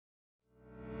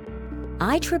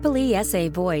IEEE SA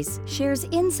Voice shares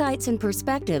insights and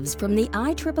perspectives from the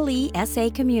IEEE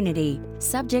SA community,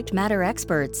 subject matter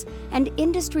experts, and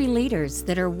industry leaders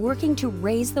that are working to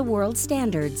raise the world's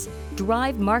standards,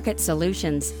 drive market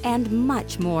solutions, and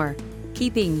much more,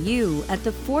 keeping you at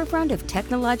the forefront of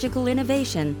technological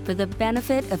innovation for the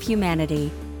benefit of humanity.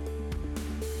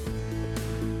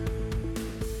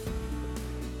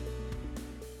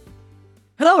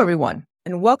 Hello, everyone,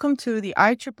 and welcome to the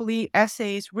IEEE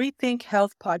SA's Rethink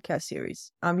Health podcast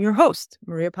series. I'm your host,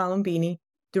 Maria Palombini,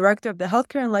 Director of the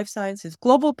Healthcare and Life Sciences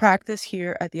Global Practice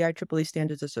here at the IEEE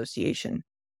Standards Association.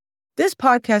 This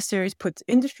podcast series puts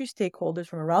industry stakeholders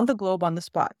from around the globe on the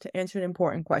spot to answer an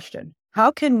important question.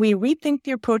 How can we rethink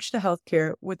the approach to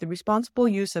healthcare with the responsible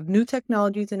use of new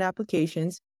technologies and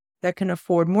applications that can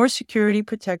afford more security,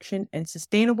 protection, and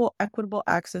sustainable, equitable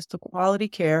access to quality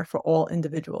care for all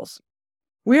individuals?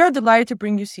 We are delighted to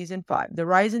bring you Season 5, the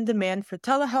rise in demand for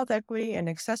telehealth equity and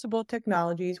accessible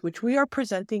technologies, which we are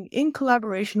presenting in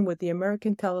collaboration with the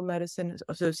American Telemedicine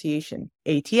Association,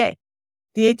 ATA.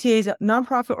 The ATA is a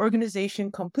nonprofit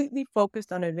organization completely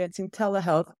focused on advancing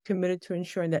telehealth, committed to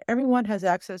ensuring that everyone has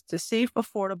access to safe,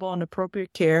 affordable, and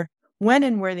appropriate care when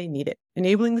and where they need it,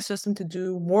 enabling the system to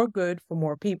do more good for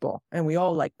more people. And we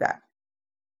all like that.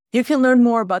 You can learn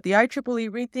more about the IEEE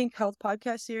Rethink Health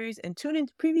podcast series and tune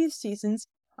into previous seasons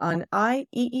on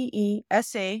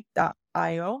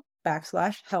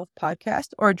ieeesa.io/health podcast,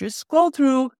 or just scroll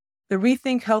through the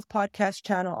Rethink Health podcast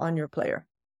channel on your player.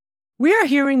 We are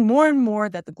hearing more and more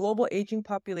that the global aging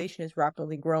population is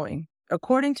rapidly growing.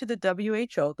 According to the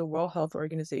WHO, the World Health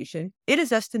Organization, it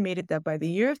is estimated that by the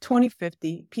year of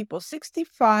 2050, people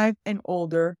 65 and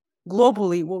older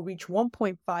globally will reach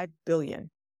 1.5 billion.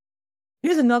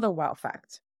 Here's another wild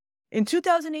fact. In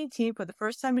 2018, for the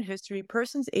first time in history,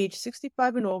 persons aged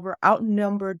 65 and over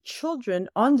outnumbered children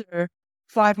under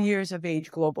 5 years of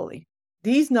age globally.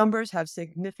 These numbers have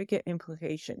significant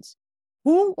implications.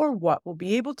 Who or what will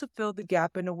be able to fill the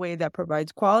gap in a way that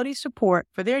provides quality support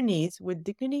for their needs with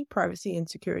dignity, privacy, and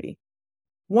security?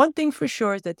 One thing for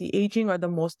sure is that the aging are the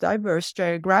most diverse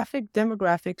geographic,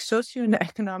 demographic,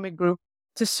 socioeconomic group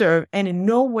to serve, and in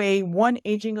no way one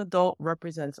aging adult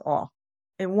represents all.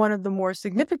 And one of the more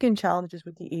significant challenges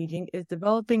with the aging is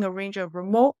developing a range of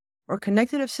remote or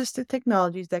connected assistive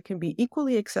technologies that can be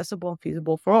equally accessible and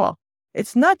feasible for all.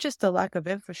 It's not just the lack of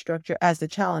infrastructure as the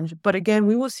challenge, but again,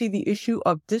 we will see the issue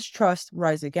of distrust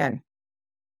rise again.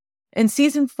 In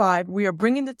Season 5, we are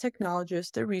bringing the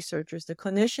technologists, the researchers, the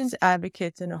clinicians,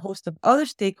 advocates, and a host of other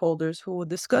stakeholders who will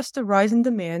discuss the rise in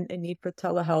demand and need for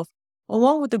telehealth,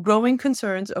 along with the growing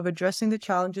concerns of addressing the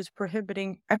challenges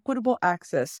prohibiting equitable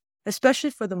access, especially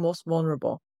for the most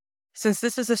vulnerable. Since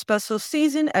this is a special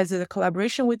season, as a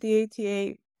collaboration with the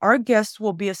ATA, our guests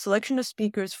will be a selection of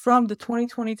speakers from the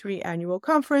 2023 annual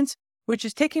conference, which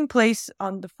is taking place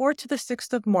on the 4th to the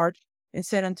 6th of March in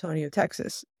San Antonio,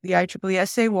 Texas. The IEEE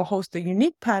SA will host a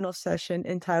unique panel session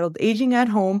entitled Aging at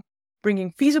Home,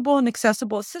 Bringing Feasible and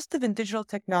Accessible Assistive and Digital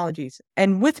Technologies.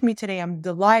 And with me today, I'm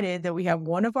delighted that we have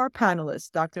one of our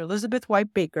panelists, Dr. Elizabeth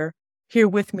White-Baker, here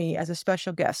with me as a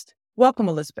special guest. Welcome,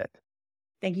 Elizabeth.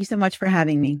 Thank you so much for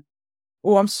having me.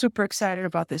 Oh, I'm super excited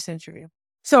about this interview.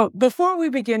 So before we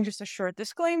begin, just a short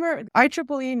disclaimer,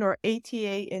 IEEE nor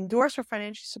ATA endorse or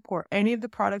financially support any of the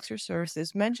products or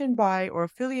services mentioned by or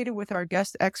affiliated with our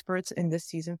guest experts in this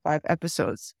Season 5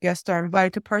 episodes. Guests are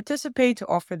invited to participate to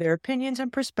offer their opinions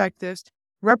and perspectives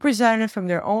represented from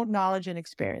their own knowledge and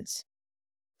experience.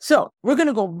 So we're going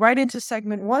to go right into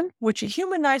segment 1, which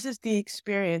humanizes the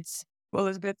experience. Well,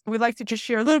 Elizabeth, we'd like to just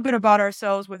share a little bit about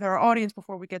ourselves with our audience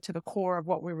before we get to the core of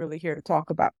what we're really here to talk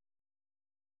about.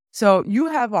 So you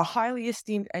have a highly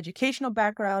esteemed educational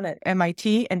background at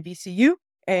MIT and VCU,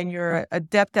 and you're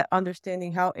adept at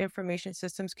understanding how information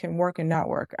systems can work and not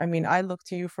work. I mean, I look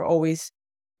to you for always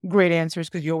great answers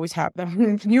because you always have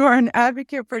them. You are an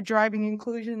advocate for driving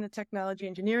inclusion in the technology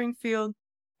engineering field.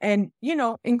 And,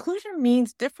 inclusion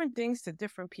means different things to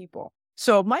different people.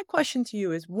 So my question to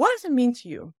you is, what does it mean to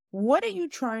you? What are you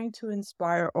trying to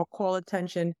inspire or call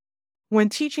attention when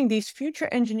teaching these future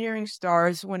engineering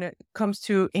stars when it comes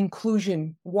to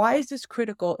inclusion? Why is this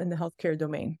critical in the healthcare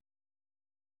domain?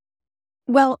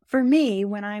 Well, for me,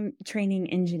 when I'm training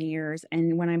engineers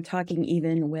and when I'm talking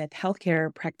even with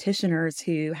healthcare practitioners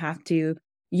who have to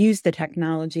use the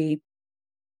technology,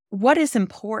 what is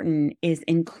important is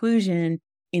inclusion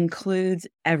includes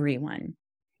everyone,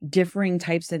 differing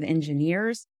types of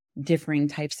engineers, differing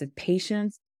types of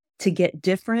patients, to get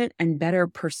different and better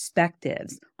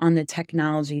perspectives on the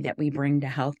technology that we bring to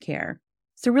healthcare.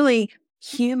 So really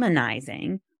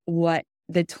humanizing what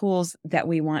the tools that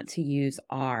we want to use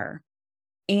are.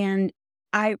 And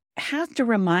I have to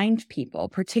remind people,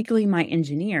 particularly my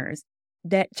engineers,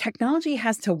 that technology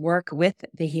has to work with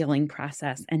the healing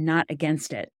process and not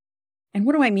against it. And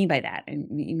what do I mean by that? I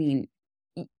mean,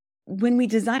 when we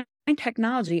design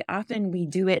technology, often we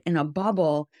do it in a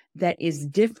bubble that is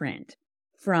different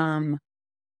from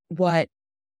what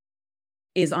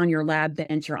is on your lab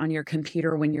bench or on your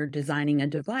computer when you're designing a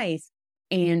device.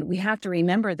 And we have to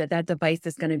remember that that device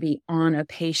is going to be on a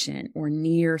patient or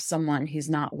near someone who's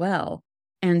not well.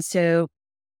 And so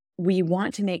we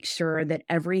want to make sure that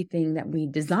everything that we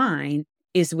design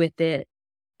is with it,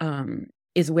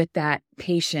 is with that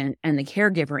patient and the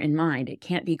caregiver in mind. It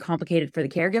can't be complicated for the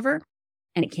caregiver,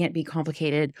 and it can't be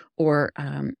complicated or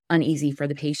uneasy for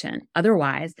the patient.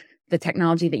 Otherwise, the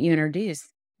technology that you introduce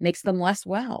makes them less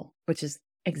well, which is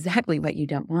exactly what you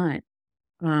don't want.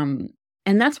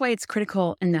 And that's why it's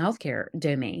critical in the healthcare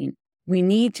domain. We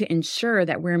need to ensure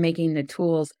that we're making the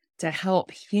tools to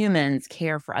help humans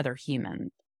care for other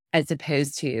humans, as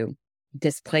opposed to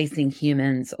displacing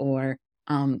humans or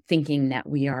thinking that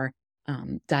we are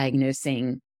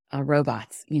diagnosing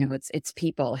robots. You know, it's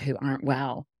people who aren't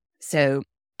well. So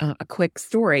a quick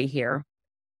story here.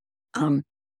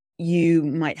 You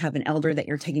might have an elder that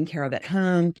you're taking care of at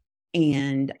home,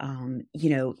 and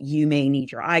you may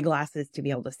need your eyeglasses to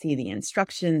be able to see the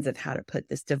instructions of how to put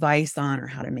this device on or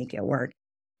how to make it work.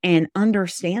 And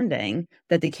understanding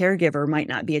that the caregiver might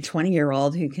not be a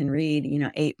 20-year-old who can read,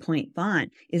 8-point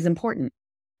font is important,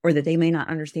 or that they may not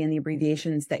understand the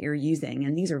abbreviations that you're using.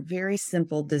 And these are very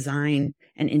simple design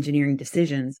and engineering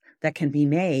decisions that can be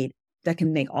made that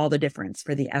can make all the difference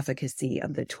for the efficacy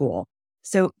of the tool.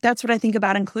 So that's what I think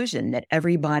about inclusion, that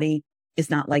everybody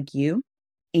is not like you,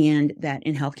 and that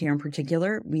in healthcare in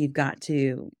particular, we've got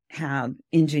to have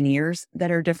engineers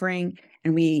that are differing,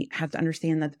 and we have to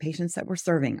understand that the patients that we're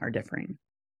serving are differing.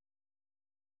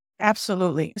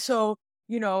 Absolutely. So,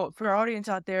 for our audience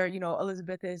out there,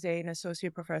 Elizabeth is an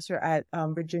associate professor at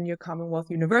Virginia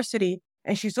Commonwealth University,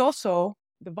 and she's also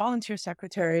the volunteer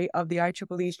secretary of the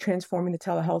IEEE's Transforming the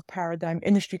Telehealth Paradigm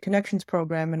Industry Connections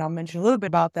Program. And I'll mention a little bit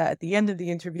about that at the end of the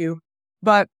interview.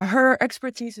 But her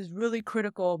expertise is really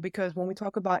critical because when we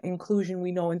talk about inclusion,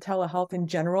 we know in telehealth in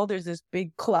general, there's this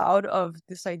big cloud of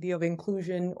this idea of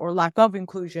inclusion or lack of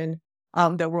inclusion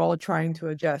that we're all trying to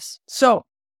address. So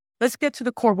let's get to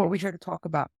the core of what we're here to talk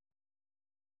about.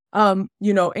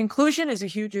 Inclusion is a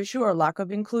huge issue, or lack of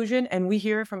inclusion, and we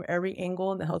hear it from every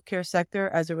angle in the healthcare sector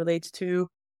as it relates to,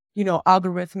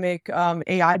 algorithmic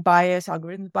AI bias,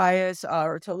 algorithm bias,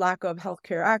 or to lack of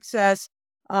healthcare access.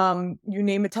 You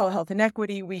name it, telehealth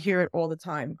inequity, we hear it all the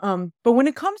time. But when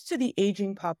it comes to the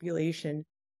aging population,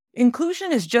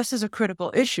 inclusion is just as a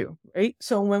critical issue, right?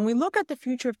 So when we look at the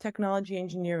future of technology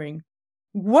engineering,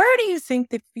 where do you think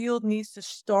the field needs to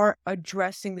start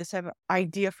addressing this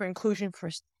idea for inclusion for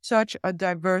such a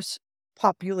diverse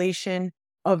population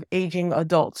of aging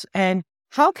adults? And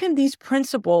how can these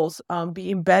principles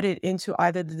be embedded into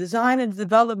either the design and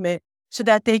development so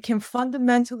that they can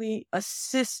fundamentally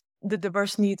assist the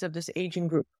diverse needs of this aging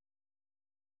group?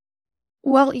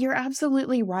 Well, you're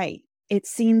absolutely right. It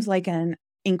seems like an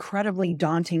incredibly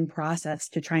daunting process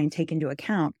to try and take into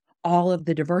account all of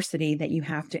the diversity that you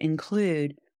have to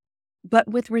include. But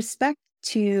with respect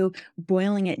to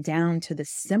boiling it down to the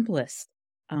simplest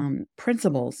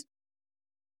principles,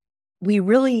 we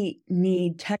really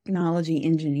need technology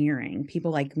engineering,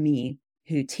 people like me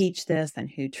who teach this and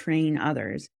who train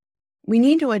others. We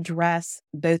need to address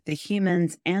both the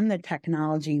humans and the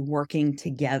technology working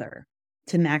together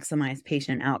to maximize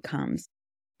patient outcomes.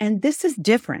 And this is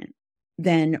different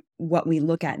than what we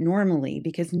look at normally,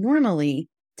 because normally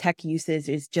tech usage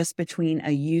is just between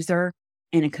a user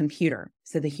and a computer.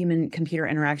 So the human-computer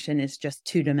interaction is just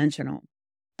two-dimensional.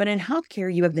 But in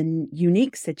healthcare, you have the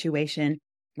unique situation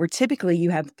where typically you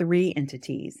have three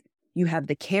entities. You have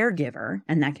the caregiver,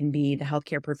 and that can be the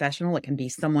healthcare professional. It can be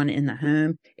someone in the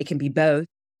home. It can be both,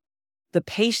 the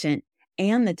patient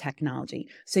and the technology.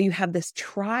 So you have this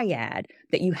triad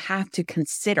that you have to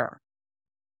consider,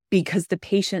 because the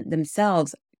patient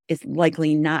themselves is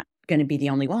likely not going to be the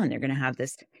only one. They're going to have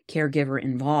this caregiver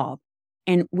involved.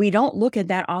 And we don't look at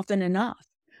that often enough.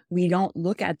 We don't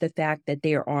look at the fact that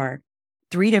there are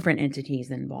three different entities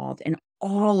involved, and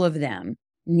all of them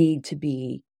need to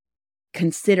be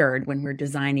considered when we're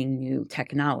designing new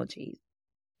technologies.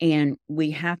 And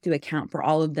we have to account for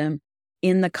all of them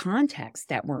in the context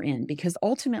that we're in, because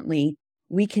ultimately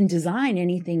we can design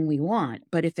anything we want,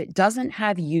 but if it doesn't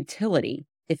have utility,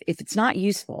 if it's not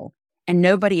useful and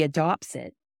nobody adopts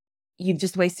it, you've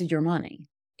just wasted your money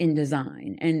in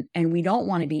design. And we don't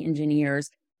want to be engineers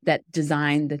that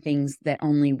design the things that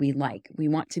only we like. We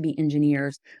want to be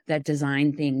engineers that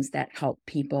design things that help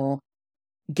people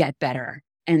get better.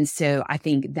 And so I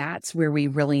think that's where we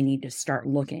really need to start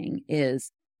looking,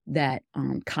 is that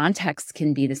contexts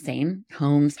can be the same.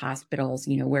 Homes, hospitals,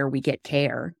 where we get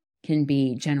care can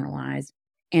be generalized.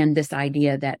 And this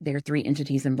idea that there are three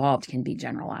entities involved can be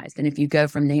generalized. And if you go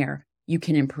from there, you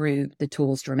can improve the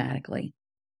tools dramatically.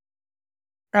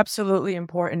 Absolutely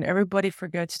important. Everybody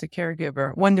forgets the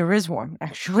caregiver when there is one,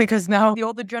 actually, because now the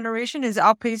older generation is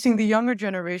outpacing the younger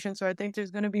generation. So I think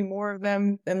there's going to be more of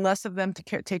them and less of them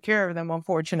to take care of them,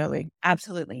 unfortunately.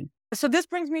 Absolutely. So this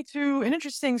brings me to an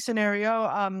interesting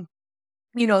scenario.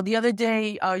 The other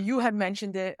day you had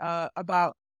mentioned it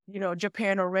about,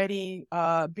 Japan already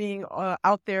being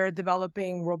out there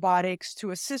developing robotics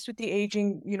to assist with the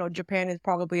aging. Japan is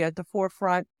probably at the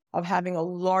forefront of having a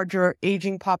larger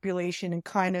aging population and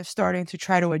kind of starting to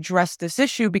try to address this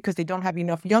issue because they don't have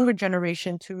enough younger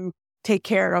generation to take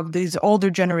care of these older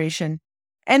generation.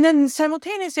 And then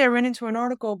simultaneously, I ran into an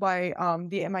article by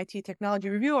the MIT Technology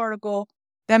Review article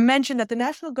that mentioned that the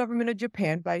national government of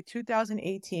Japan by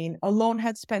 2018 alone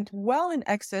had spent well in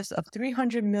excess of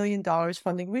 $300 million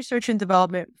funding research and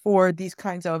development for these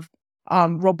kinds of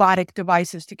robotic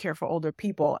devices to care for older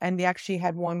people. And they actually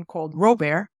had one called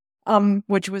Robear,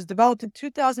 which was developed in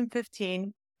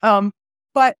 2015.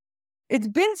 But it's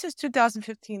been since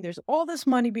 2015. There's all this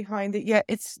money behind it, yet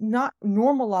it's not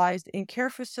normalized in care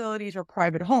facilities or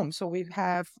private homes. So we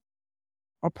have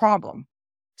a problem.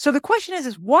 So the question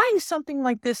is why is something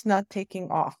like this not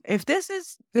taking off? If this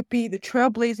is to be the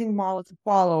trailblazing model to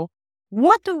follow,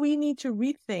 what do we need to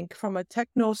rethink from a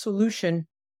techno solution,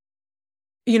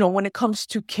 when it comes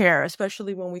to care,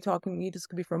 especially when we talking, this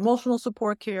could be for emotional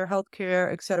support care,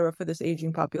 healthcare, et cetera, for this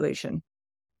aging population?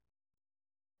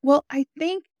 Well, I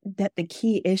think that the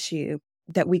key issue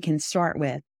that we can start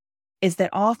with is that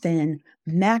often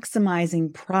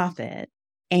maximizing profit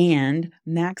and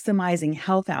maximizing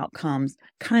health outcomes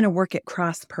kind of work at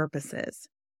cross purposes.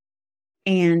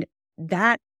 And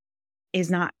that is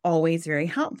not always very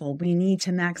helpful. We need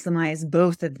to maximize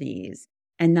both of these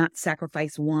and not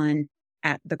sacrifice one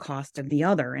at the cost of the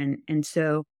other. And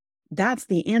so that's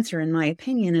the answer, in my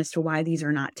opinion, as to why these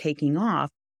are not taking off,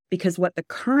 because what the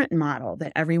current model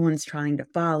that everyone's trying to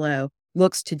follow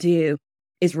looks to do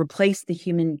is replace the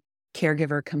human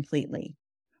caregiver completely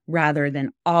rather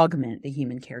than augment the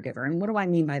human caregiver. And what do I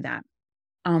mean by that?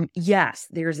 Yes,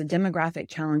 there's a demographic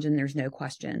challenge and there's no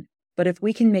question. But if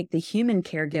we can make the human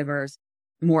caregivers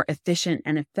more efficient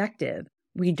and effective,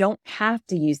 we don't have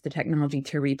to use the technology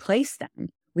to replace them.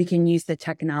 We can use the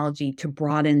technology to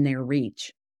broaden their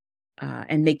reach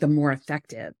and make them more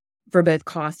effective for both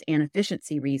cost and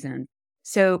efficiency reasons.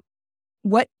 So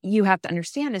what you have to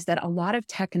understand is that a lot of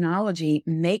technology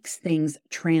makes things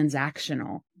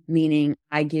transactional, meaning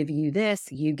I give you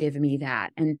this, you give me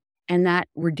that. And that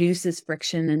reduces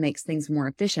friction and makes things more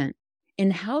efficient.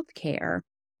 In healthcare,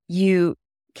 you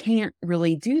can't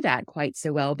really do that quite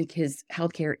so well because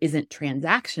healthcare isn't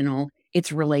transactional,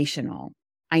 it's relational.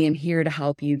 I am here to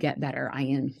help you get better. I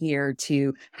am here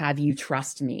to have you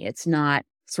trust me. It's not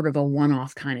sort of a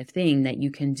one-off kind of thing that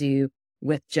you can do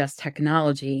with just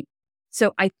technology.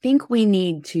 So I think we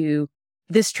need to,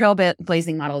 this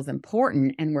trailblazing model is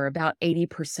important and we're about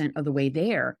 80% of the way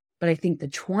there. But I think the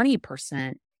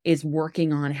 20% is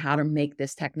working on how to make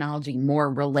this technology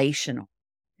more relational,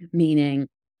 meaning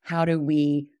how do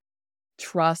we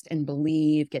trust and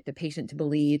believe, get the patient to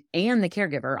believe, and the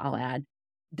caregiver, I'll add,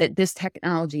 that this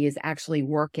technology is actually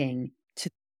working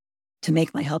to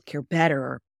make my healthcare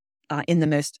better in the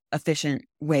most efficient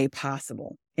way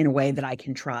possible, in a way that I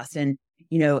can trust. And,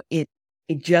 it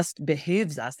just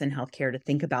behooves us in healthcare to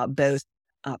think about both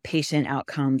patient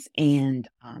outcomes and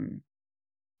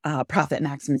profit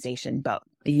maximization, but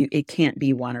it can't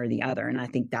be one or the other. And I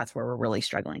think that's where we're really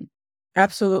struggling.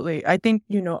 Absolutely. I think,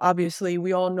 obviously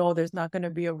we all know there's not going to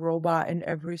be a robot in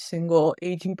every single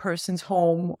aging person's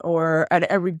home or at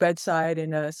every bedside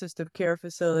in an assistive care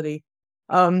facility.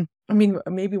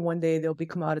 Maybe one day they'll be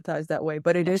commoditized that way,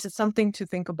 but it's something to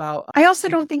think about. I also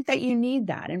don't think that you need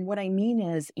that. And what I mean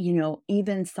is,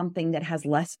 even something that has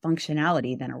less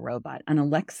functionality than a robot, an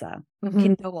Alexa,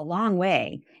 can go a long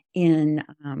way in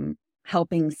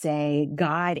helping, say,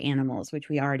 guide animals, which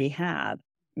we already have,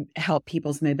 help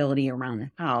people's mobility around the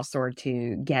house or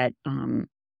to get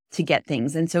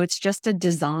things. And so it's just a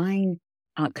design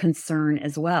concern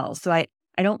as well. So I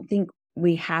don't think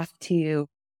we have to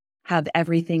have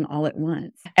everything all at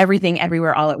once, everything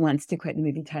everywhere all at once, to quote the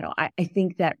movie title. I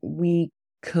think that we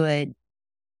could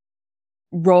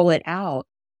roll it out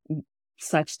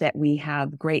such that we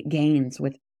have great gains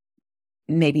with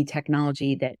maybe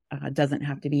technology that doesn't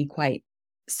have to be quite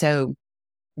so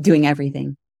doing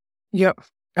everything. Yep,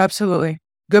 absolutely.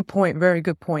 Good point. Very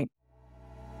good point.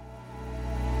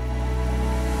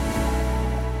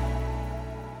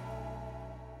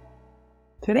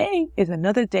 Today is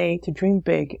another day to dream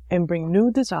big and bring new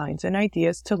designs and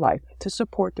ideas to life to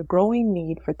support the growing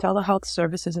need for telehealth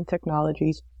services and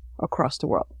technologies across the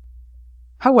world.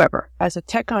 However, as a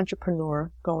tech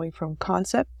entrepreneur, going from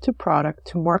concept to product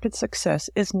to market success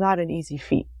is not an easy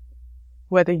feat.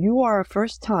 Whether you are a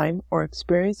first-time or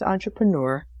experienced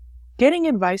entrepreneur, getting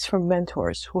advice from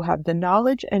mentors who have the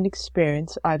knowledge and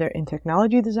experience either in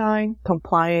technology design,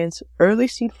 compliance, early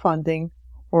seed funding,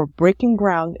 or breaking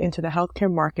ground into the healthcare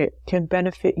market can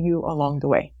benefit you along the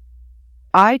way.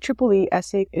 IEEE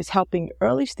SA is helping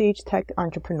early-stage tech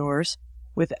entrepreneurs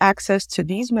with access to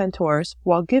these mentors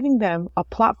while giving them a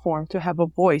platform to have a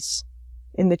voice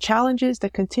in the challenges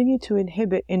that continue to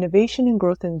inhibit innovation and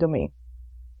growth in the domain.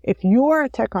 If you are a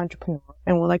tech entrepreneur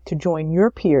and would like to join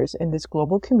your peers in this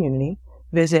global community,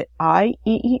 visit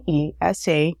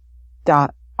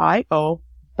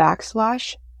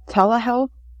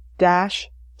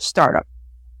IEEESA.io/telehealth-startup.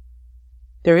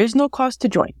 There is no cost to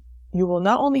join. You will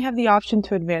not only have the option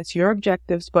to advance your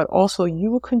objectives, but also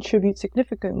you will contribute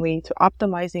significantly to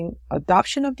optimizing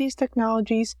adoption of these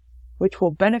technologies, which will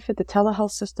benefit the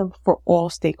telehealth system for all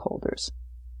stakeholders.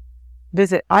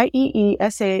 Visit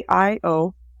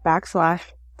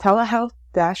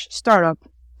IEESAIO/telehealth-startup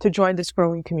to join this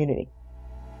growing community.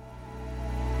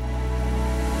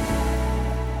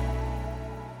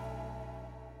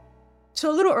 So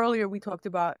a little earlier, we talked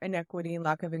about inequity and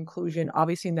lack of inclusion,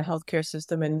 obviously in the healthcare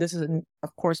system, and this is,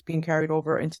 of course, being carried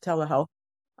over into telehealth.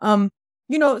 Some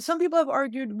people have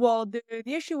argued, well, the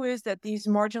issue is that these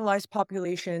marginalized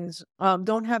populations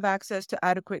don't have access to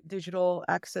adequate digital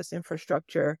access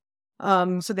infrastructure,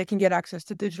 so they can get access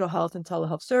to digital health and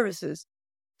telehealth services.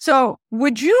 So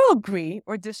would you agree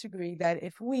or disagree that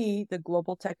if we, the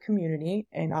global tech community,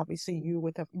 and obviously you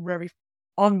with a very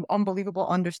unbelievable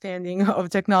understanding of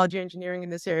technology engineering in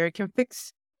this area, can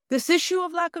fix this issue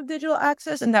of lack of digital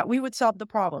access and that we would solve the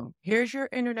problem? Here's your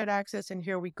internet access and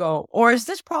here we go. Or is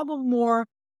this problem a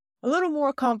little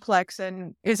more complex,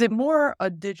 and is it more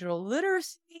a digital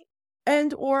literacy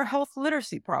and or health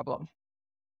literacy problem?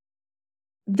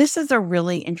 This is a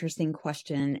really interesting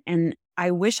question, and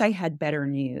I wish I had better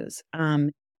news.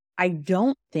 I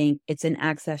don't think it's an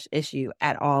access issue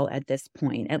at all at this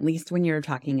point, at least when you're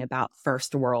talking about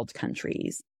first world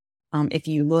countries. If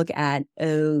you look at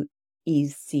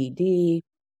OECD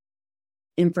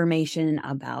information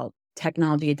about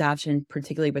technology adoption,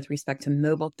 particularly with respect to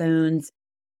mobile phones,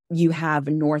 you have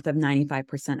north of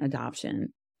 95%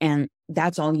 adoption, and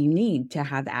that's all you need to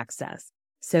have access.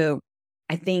 So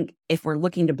I think if we're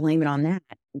looking to blame it on that,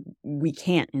 we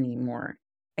can't anymore.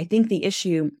 I think the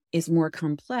issue is more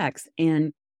complex,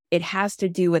 and it has to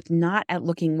do with not at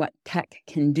looking what tech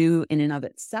can do in and of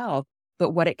itself,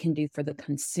 but what it can do for the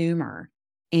consumer.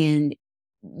 And,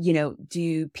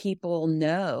 do people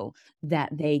know that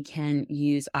they can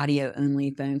use audio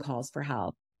only phone calls for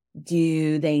help?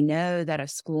 Do they know that a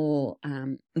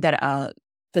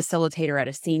facilitator at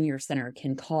a senior center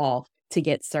can call to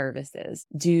get services?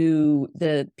 Do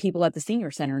the people at the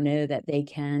senior center know that they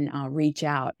can reach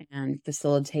out and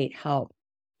facilitate help?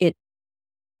 It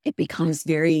becomes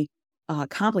very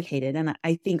complicated. And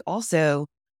I think also,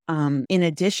 in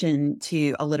addition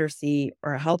to a literacy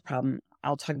or a health problem,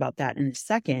 I'll talk about that in a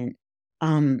second,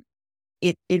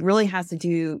 it really has to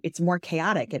do, it's more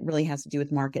chaotic. It really has to do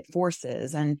with market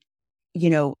forces. And,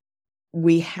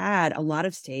 we had a lot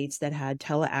of states that had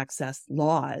teleaccess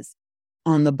laws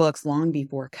on the books long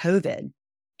before COVID.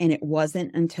 And it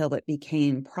wasn't until it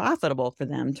became profitable for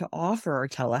them to offer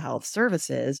telehealth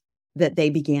services that they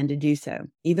began to do so,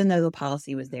 even though the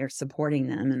policy was there supporting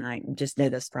them. And I just know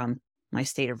this from my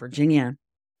state of Virginia.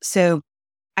 So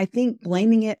I think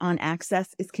blaming it on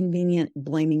access is convenient.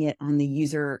 Blaming it on the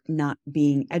user not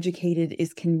being educated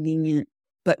is convenient.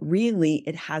 But really,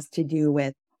 it has to do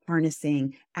with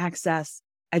harnessing access,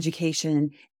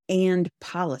 education, and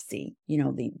policy,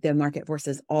 the market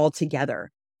forces all together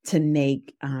to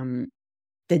make the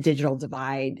digital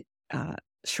divide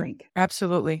shrink.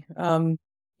 Absolutely.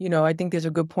 I think there's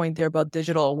a good point there about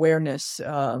digital awareness.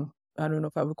 I don't know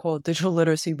if I would call it digital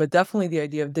literacy, but definitely the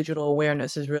idea of digital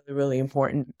awareness is really, really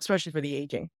important, especially for the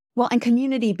aging. Well, and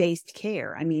community-based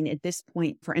care. I mean, at this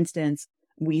point, for instance,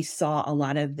 we saw a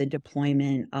lot of the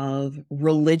deployment of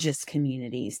religious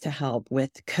communities to help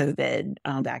with COVID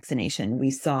vaccination. We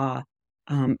saw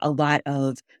a lot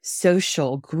of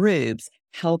social groups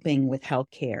helping with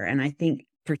healthcare. And I think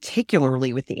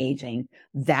particularly with the aging,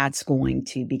 that's going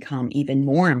to become even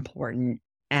more important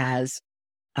as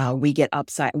we get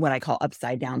what I call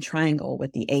upside down triangle,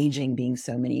 with the aging being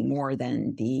so many more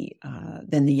than the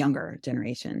younger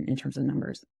generation in terms of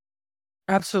numbers.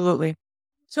 Absolutely.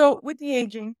 So with the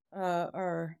aging,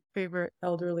 our favorite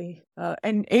elderly,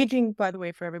 and aging, by the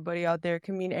way, for everybody out there,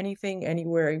 can mean anything,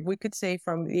 anywhere. We could say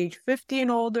from the age 50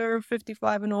 and older,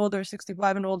 55 and older,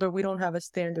 65 and older. We don't have a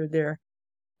standard there.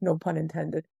 No pun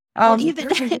intended. Well, even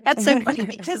that's so funny,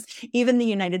 because even the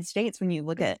United States, when you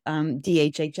look at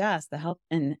DHHS, the Health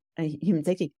and Human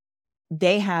Safety,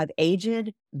 they have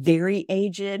aged, very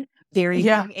aged, very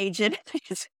aged.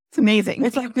 It's amazing.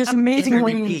 It's like this amazing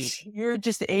range. You're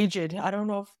just aged. I don't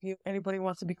know if anybody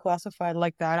wants to be classified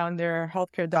like that on their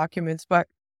healthcare documents, but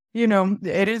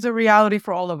it is a reality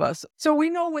for all of us. So we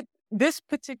know with this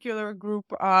particular group,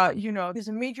 there's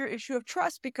a major issue of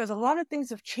trust, because a lot of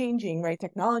things are changing, right?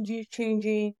 Technology is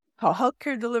changing, how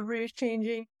healthcare delivery is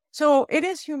changing. So it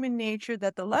is human nature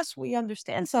that the less we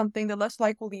understand something, the less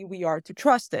likely we are to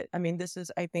trust it. I mean, this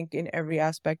is, I think, in every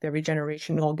aspect, every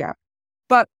generational gap.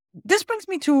 But this brings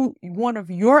me to one of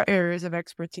your areas of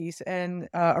expertise, and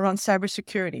around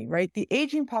cybersecurity, right? The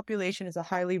aging population is a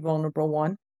highly vulnerable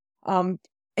one.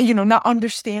 Not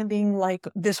understanding like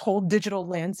this whole digital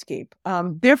landscape.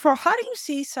 Therefore, how do you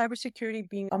see cybersecurity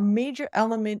being a major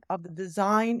element of the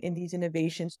design in these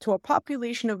innovations to a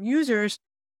population of users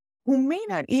who may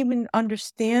not even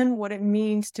understand what it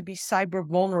means to be cyber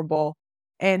vulnerable,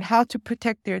 and how to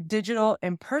protect their digital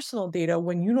and personal data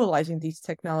when utilizing these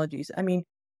technologies? I mean,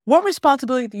 what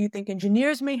responsibility do you think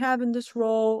engineers may have in this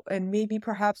role? And maybe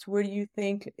perhaps where do you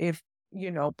think, if,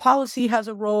 policy has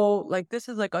a role? Like, this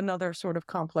is like another sort of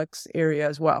complex area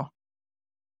as well.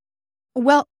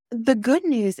 Well, the good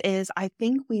news is I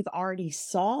think we've already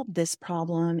solved this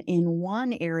problem in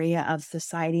one area of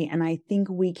society, and I think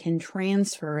we can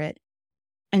transfer it.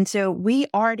 And so we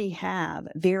already have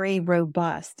very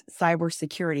robust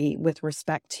cybersecurity with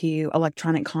respect to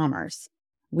electronic commerce.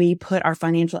 We put our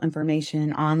financial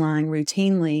information online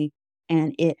routinely,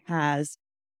 and it has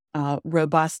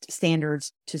robust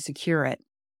standards to secure it.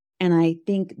 And I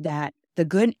think that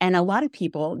and a lot of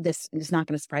people, this is not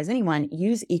going to surprise anyone,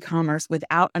 use e-commerce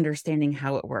without understanding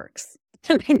how it works.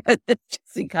 Just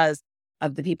because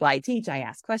of the people I teach, I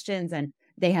ask questions, and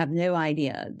they have no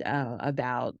idea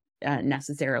about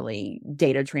necessarily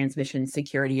data transmission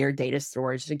security or data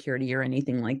storage security or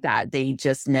anything like that. They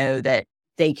just know that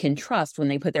they can trust when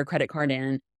they put their credit card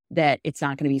in that it's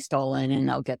not going to be stolen, and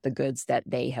they'll get the goods that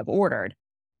they have ordered.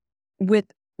 With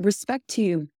respect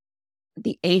to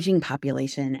the aging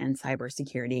population and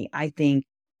cybersecurity, I think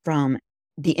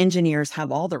the engineers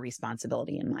have all the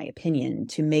responsibility, in my opinion,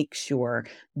 to make sure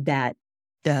that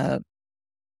the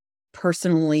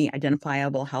personally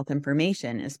identifiable health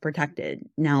information is protected.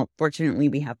 Now, fortunately,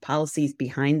 we have policies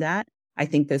behind that. I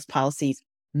think those policies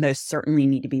most certainly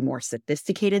need to be more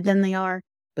sophisticated than they are,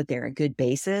 but they're a good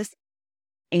basis.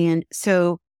 And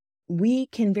so we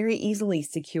can very easily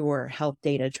secure health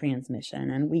data transmission,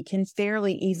 and we can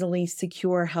fairly easily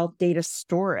secure health data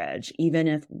storage, even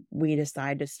if we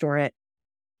decide to store it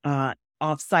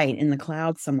off-site in the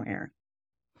cloud somewhere.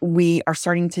 We are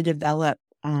starting to develop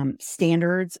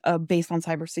standards based on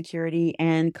cybersecurity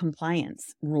and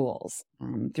compliance rules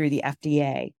through the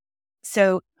FDA.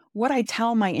 So what I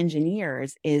tell my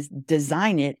engineers is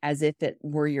design it as if it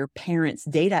were your parents'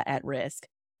 data at risk,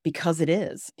 because it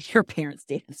is. Your parents'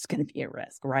 data is going to be at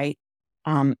risk, right?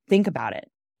 Think about it.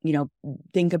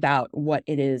 Think about what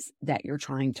it is that you're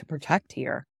trying to protect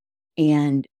here.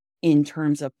 And in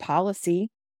terms of policy,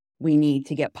 we need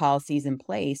to get policies in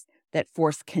place that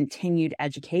force continued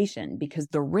education, because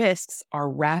the risks are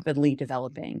rapidly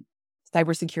developing.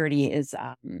 Cybersecurity is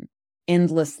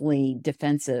endlessly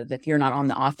defensive. If you're not on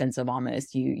the offensive,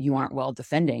 almost, you aren't well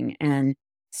defending. And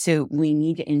so we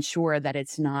need to ensure that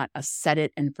it's not a set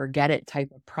it and forget it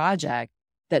type of project,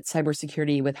 that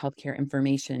cybersecurity with healthcare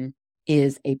information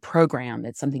is a program.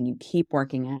 It's something you keep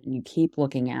working at and you keep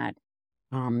looking at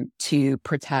to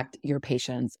protect your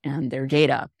patients and their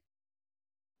data.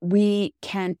 We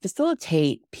can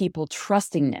facilitate people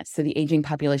trusting this. So the aging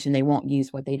population, they won't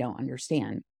use what they don't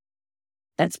understand.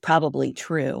 That's probably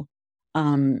true.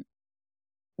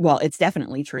 Well, it's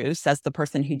definitely true, says the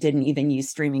person who didn't even use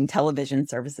streaming television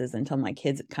services until my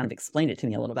kids kind of explained it to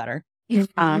me a little better.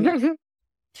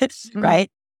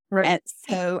 Right? Right. And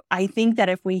so I think that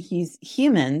if we use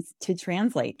humans to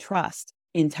translate trust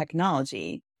in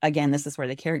technology, again, this is where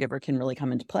the caregiver can really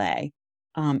come into play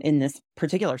in this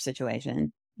particular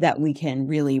situation, that we can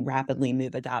really rapidly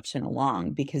move adoption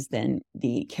along, because then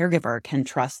the caregiver can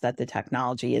trust that the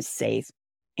technology is safe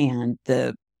And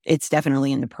it's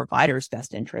definitely in the provider's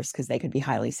best interest because they could be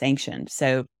highly sanctioned.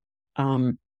 So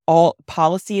all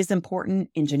policy is important,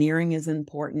 engineering is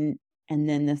important, and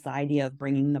then this idea of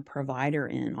bringing the provider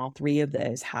in, all three of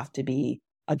those have to be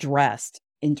addressed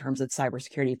in terms of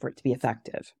cybersecurity for it to be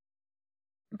effective.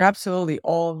 Absolutely.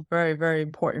 All very, very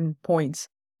important points.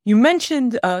 You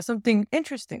mentioned something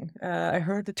interesting. I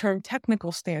heard the term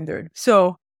technical standard.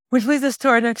 So, which leads us to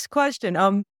our next question.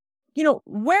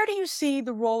 Where do you see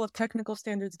the role of technical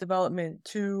standards development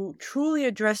to truly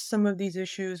address some of these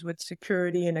issues with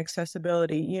security and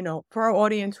accessibility? For our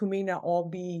audience who may not all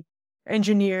be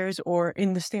engineers or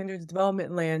in the standards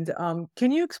development land,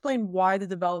 can you explain why the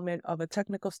development of a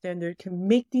technical standard can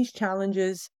make these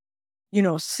challenges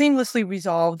seamlessly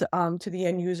resolved to the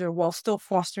end user while still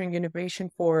fostering innovation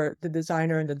for the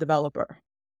designer and the developer?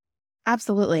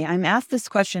 Absolutely. I'm asked this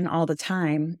question all the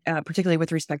time, particularly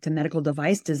with respect to medical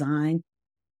device design.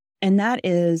 And that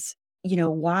is,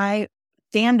 why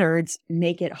standards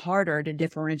make it harder to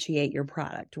differentiate your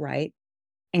product, right?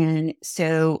 And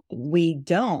so we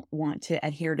don't want to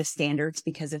adhere to standards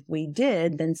because if we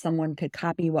did, then someone could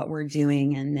copy what we're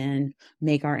doing and then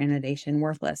make our innovation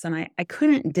worthless. And I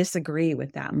couldn't disagree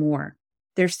with that more.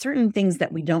 There's certain things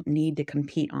that we don't need to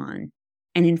compete on.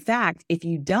 And in fact, if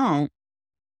you don't,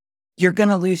 you're going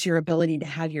to lose your ability to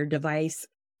have your device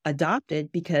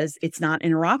adopted because it's not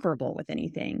interoperable with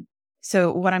anything.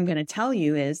 So what I'm going to tell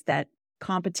you is that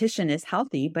competition is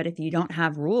healthy, but if you don't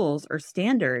have rules or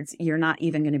standards, you're not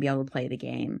even going to be able to play the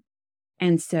game.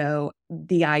 And so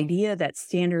the idea that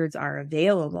standards are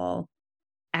available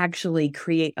actually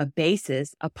create a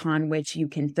basis upon which you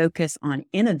can focus on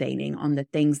innovating on the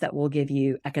things that will give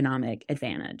you economic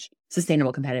advantage,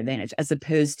 sustainable competitive advantage, as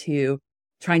opposed to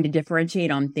trying to differentiate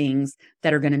on things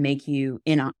that are going to make you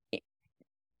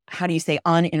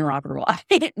uninteroperable,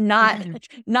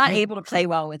 not able to play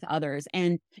well with others.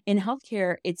 And in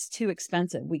healthcare, it's too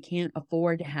expensive. We can't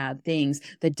afford to have things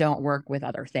that don't work with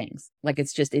other things. Like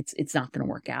it's not going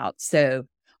to work out. So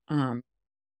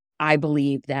I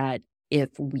believe that if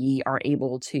we are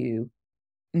able to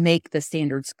make the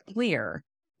standards clear,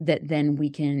 that then we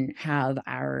can have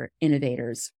our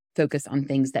innovators focus on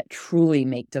things that truly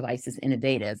make devices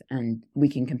innovative, and we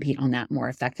can compete on that more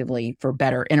effectively for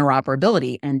better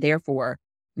interoperability. And therefore,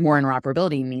 more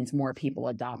interoperability means more people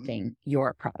adopting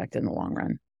your product in the long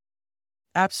run.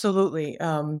 Absolutely.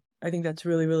 I think that's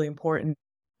really, really important.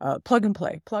 Plug and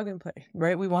play,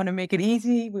 right? We want to make it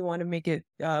easy. We want to make it,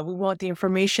 we want the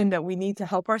information that we need to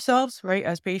help ourselves, right?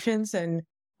 As patients and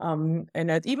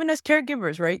even as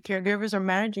caregivers, right? Caregivers are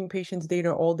managing patients'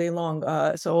 data all day long.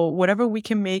 So whatever we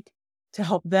can make to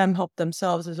help them help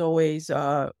themselves is always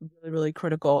really, really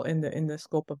critical in the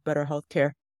scope of better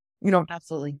healthcare.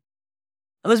 Absolutely.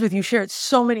 Elizabeth, you shared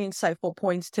so many insightful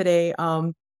points today.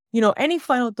 Any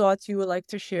final thoughts you would like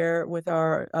to share with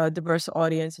our diverse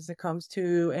audience as it comes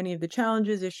to any of the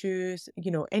challenges, issues,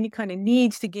 any kind of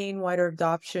needs to gain wider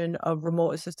adoption of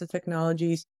remote assisted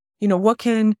technologies? What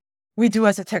can we do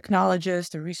as a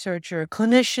technologist, a researcher, a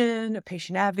clinician, a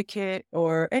patient advocate,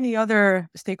 or any other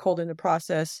stakeholder in the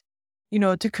process,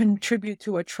 to contribute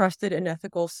to a trusted and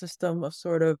ethical system of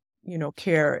sort of,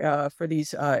 care for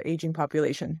these aging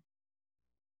population?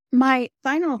 My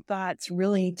final thoughts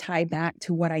really tie back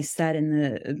to what I said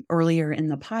earlier in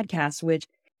the podcast, which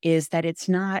is that it's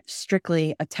not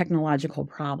strictly a technological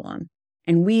problem.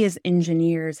 And we as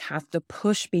engineers have to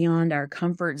push beyond our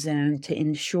comfort zone to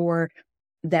ensure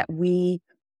that we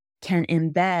can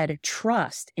embed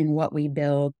trust in what we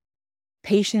build,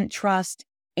 patient trust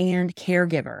and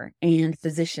caregiver and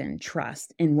physician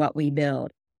trust in what we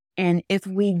build. And if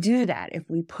we do that, if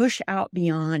we push out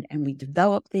beyond and we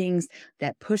develop things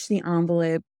that push the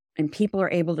envelope and people are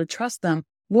able to trust them,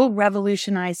 we'll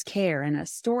revolutionize care. And a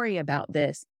story about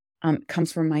this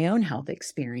comes from my own health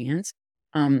experience.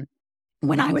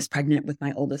 When I was pregnant with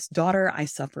my oldest daughter, I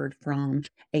suffered from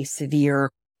a severe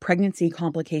pregnancy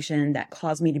complication that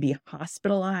caused me to be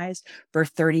hospitalized for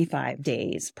 35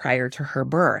 days prior to her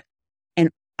birth.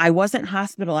 And I wasn't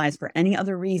hospitalized for any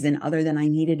other reason other than I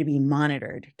needed to be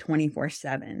monitored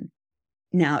 24/7.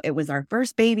 Now, it was our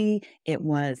first baby. It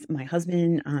was my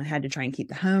husband had to try and keep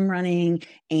the home running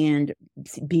and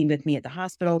be with me at the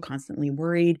hospital, constantly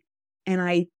worried. And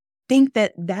I think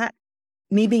that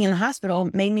me being in the hospital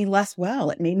made me less well.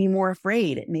 It made me more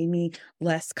afraid. It made me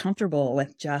less comfortable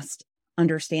with just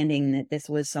understanding that this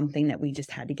was something that we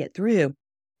just had to get through.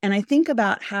 And I think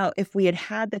about how if we had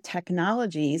had the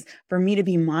technologies for me to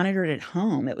be monitored at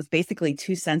home, it was basically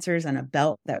two sensors and a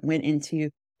belt that went into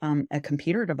a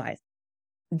computer device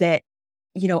that,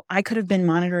 I could have been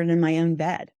monitored in my own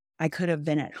bed. I could have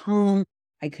been at home.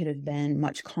 I could have been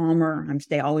much calmer.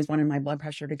 They always wanted my blood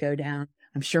pressure to go down.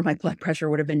 I'm sure my blood pressure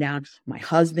would have been down. My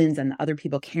husband's and the other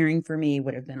people caring for me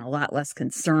would have been a lot less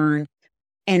concerned.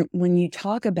 And when you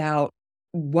talk about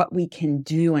what we can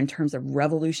do in terms of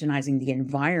revolutionizing the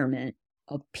environment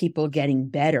of people getting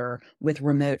better with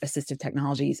remote assistive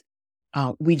technologies,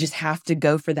 we just have to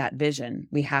go for that vision.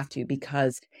 We have to,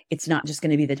 because it's not just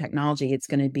going to be the technology, it's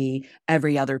going to be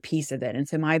every other piece of it. And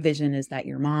so my vision is that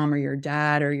your mom or your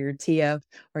dad or your tia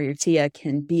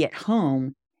can be at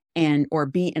home or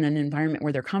be in an environment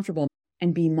where they're comfortable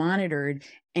and be monitored.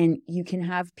 And you can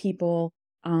have people,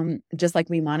 just like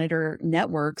we monitor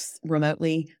networks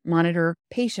remotely, monitor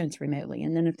patients remotely.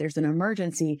 And then if there's an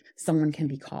emergency, someone can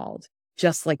be called,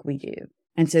 just like we do.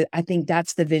 And so I think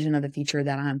that's the vision of the future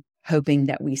that I'm hoping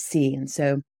that we see. And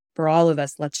so for all of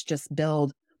us, let's just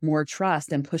build more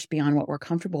trust and push beyond what we're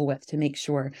comfortable with to make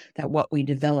sure that what we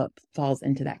develop falls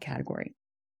into that category.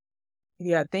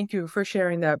 Yeah, thank you for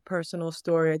sharing that personal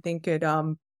story. I think it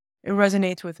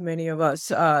resonates with many of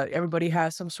us. Everybody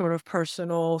has some sort of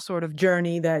personal sort of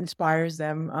journey that inspires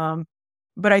them.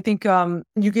 But I think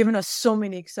you've given us so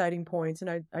many exciting points.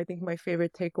 And I think my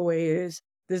favorite takeaway is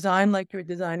design like you're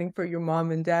designing for your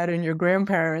mom and dad and your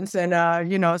grandparents. And,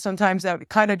 sometimes that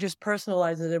kind of just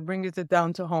personalizes it, brings it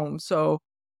down to home. So,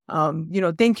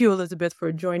 thank you, Elizabeth,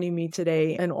 for joining me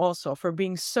today, and also for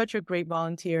being such a great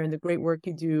volunteer and the great work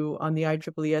you do on the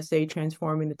IEEE SA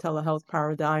Transforming the Telehealth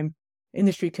Paradigm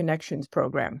Industry Connections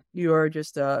program. You are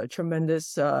just a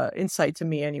tremendous insight to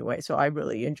me anyway. So I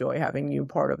really enjoy having you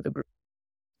part of the group.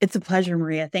 It's a pleasure,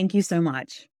 Maria. Thank you so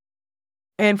much.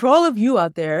 And for all of you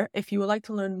out there, if you would like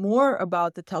to learn more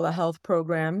about the telehealth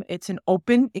program, it's an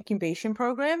open incubation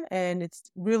program, and it's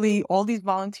really all these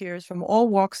volunteers from all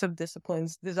walks of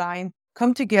disciplines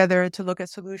come together to look at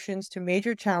solutions to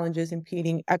major challenges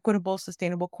impeding equitable,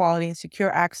 sustainable quality, and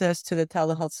secure access to the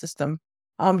telehealth system.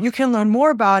 You can learn more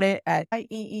about it at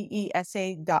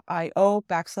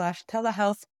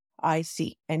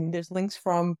ieesa.io/telehealthic. And there's links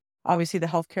from obviously the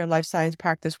Healthcare Life Science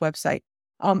Practice website.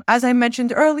 As I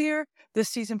mentioned earlier, this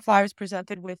season 5 is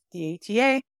presented with the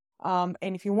ATA. And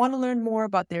if you want to learn more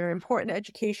about their important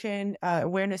education,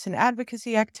 awareness, and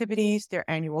advocacy activities, their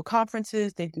annual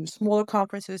conferences, they do smaller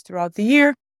conferences throughout the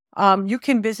year. You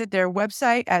can visit their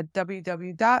website at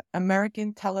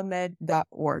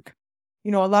www.americantelemed.org. A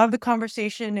lot of the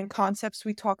conversation and concepts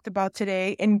we talked about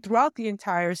today and throughout the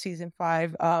entire season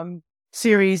 5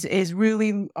 series is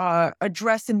really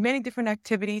addressed in many different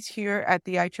activities here at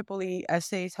the IEEE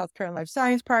SA's Healthcare and Life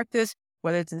Science Practice,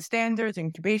 whether it's in standards,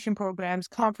 incubation programs,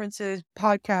 conferences,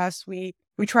 podcasts. We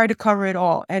try to cover it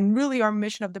all. And really our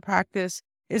mission of the practice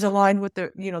is aligned with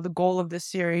the goal of this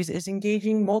series is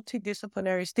engaging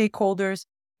multidisciplinary stakeholders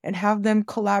and have them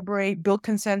collaborate, build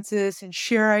consensus, and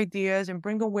share ideas and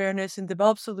bring awareness and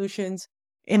develop solutions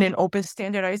in an open,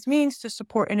 standardized means to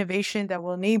support innovation that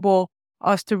will enable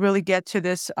us to really get to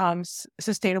this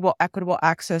sustainable, equitable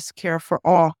access care for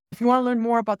all. If you want to learn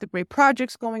more about the great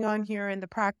projects going on here in the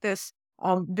practice,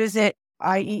 visit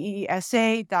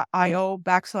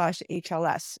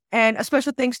ieesa.io/HLS. And a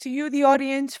special thanks to you, the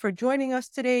audience, for joining us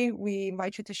today. We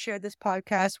invite you to share this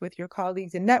podcast with your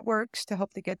colleagues and networks to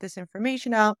help to get this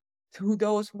information out to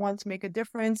those who want to make a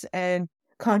difference and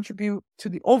contribute to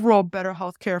the overall better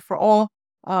healthcare for all.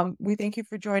 We thank you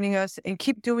for joining us and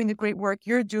keep doing the great work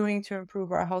you're doing to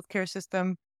improve our healthcare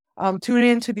system. Tune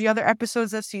in to the other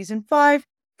episodes of season 5,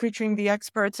 featuring the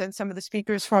experts and some of the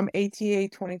speakers from ATA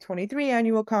 2023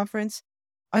 annual conference.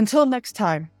 Until next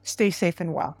time, stay safe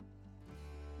and well.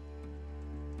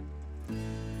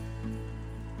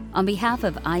 On behalf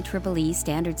of IEEE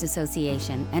Standards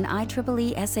Association and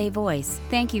IEEE SA Voice,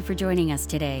 thank you for joining us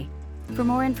today. For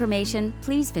more information,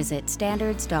 please visit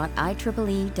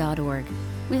standards.ieee.org.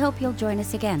 We hope you'll join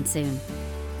us again soon.